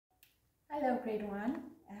Hello grade 1,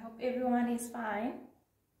 I hope everyone is fine.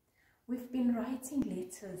 We've been writing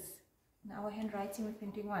letters. In our handwriting we've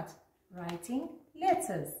been doing what? Writing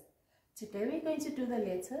letters. Today we're going to do the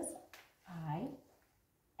letters I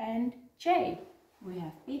and J. We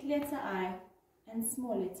have big letter I and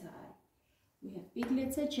small letter I. We have big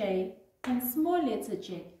letter J and small letter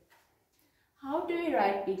J. How do we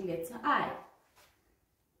write big letter I?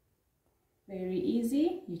 Very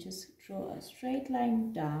easy. You just draw a straight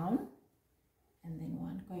line down, and then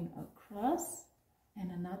one going across and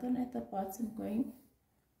another one at the bottom going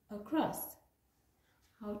across.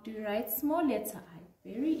 How do you write small letter I?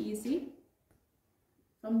 Very easy.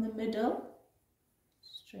 From the middle,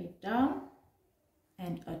 straight down,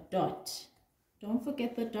 and a dot. Don't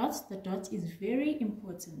forget the dot. The dot is very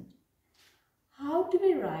important. How do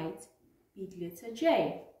we write big letter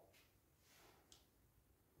J?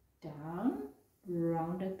 Down,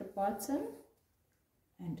 round at the bottom,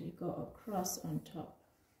 and we go across on top.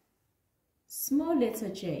 Small letter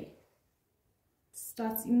J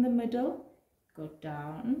starts in the middle, go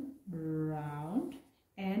down, round,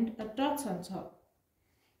 and a dot on top.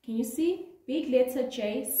 Can you see? Big letter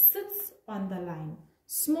J sits on the line.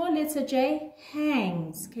 Small letter J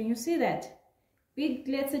hangs. Can you see that? Big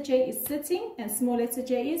letter J is sitting and small letter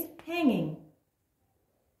J is hanging.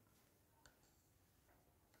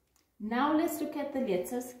 Now let's look at the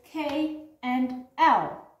letters K and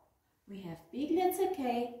L. We have big letter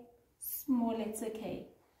K, small letter K.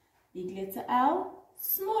 Big letter L,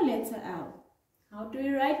 small letter L. How do we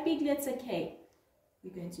write big letter K?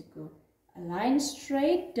 We're going to go a line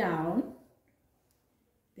straight down.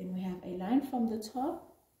 Then we have a line from the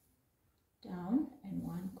top, down, and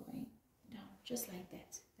one going down, just like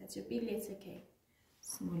that. That's your big letter K.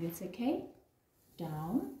 Small letter K,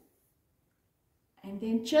 down, and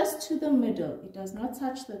then just to the middle. It does not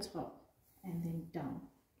touch the top, and then down.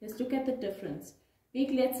 Let's look at the difference.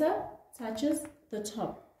 Big letter touches the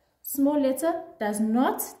top. Small letter does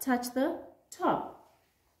not touch the top.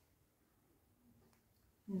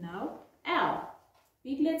 Now L.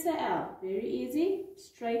 Big letter L. Very easy.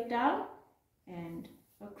 Straight down and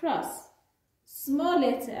across. Small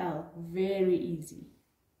letter L. Very easy.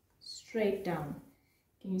 Straight down.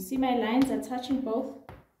 Can you see my lines are touching both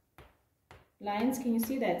lines? Can you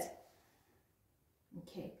see that?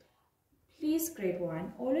 Okay. Please, grade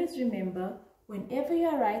 1, always remember, whenever you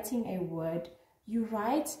are writing a word, you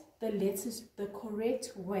write the letters the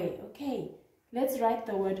correct way. Okay, let's write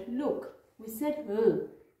the word look. We said L.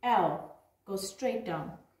 L. Go straight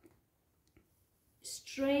down.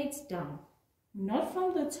 Straight down. Not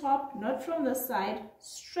from the top, not from the side,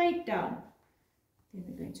 straight down. Then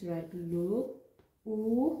we're going to write look.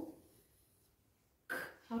 U. K.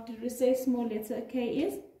 How did we say small letter K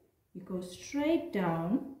is? You go straight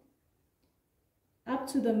down, up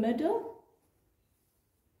to the middle,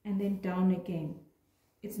 and then down again.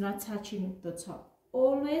 It's not touching the top.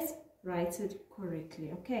 Always write it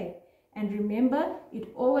correctly, okay? And remember, it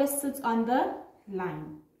always sits on the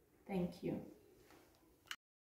line. Thank you.